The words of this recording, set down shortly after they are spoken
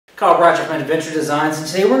Kyle Bratcher from Adventure Designs, and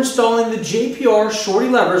today we're installing the JPR Shorty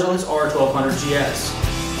levers on this R1200 GS.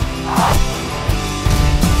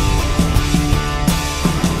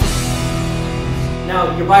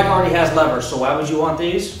 Now, your bike already has levers, so why would you want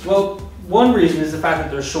these? Well, one reason is the fact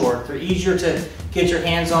that they're short. They're easier to get your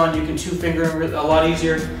hands on, you can two-finger them a lot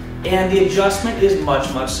easier, and the adjustment is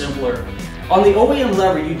much, much simpler. On the OEM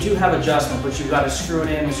lever, you do have adjustment, but you've got to screw it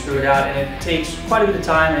in and screw it out, and it takes quite a bit of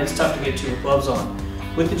time, and it's tough to get two gloves on.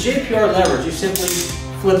 With the JPR levers, you simply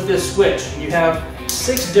flip this switch, and you have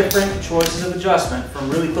 6 different choices of adjustment, from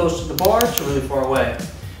really close to the bar to really far away.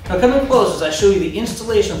 Now come in close as I show you the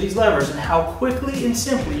installation of these levers and how quickly and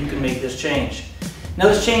simply you can make this change. Now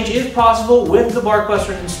this change is possible with the bark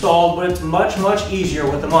busters installed, but it's much, much easier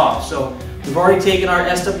with them off. So we've already taken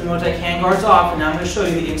our SW Motec handguards off, and now I'm going to show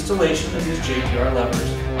you the installation of these JPR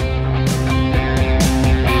levers.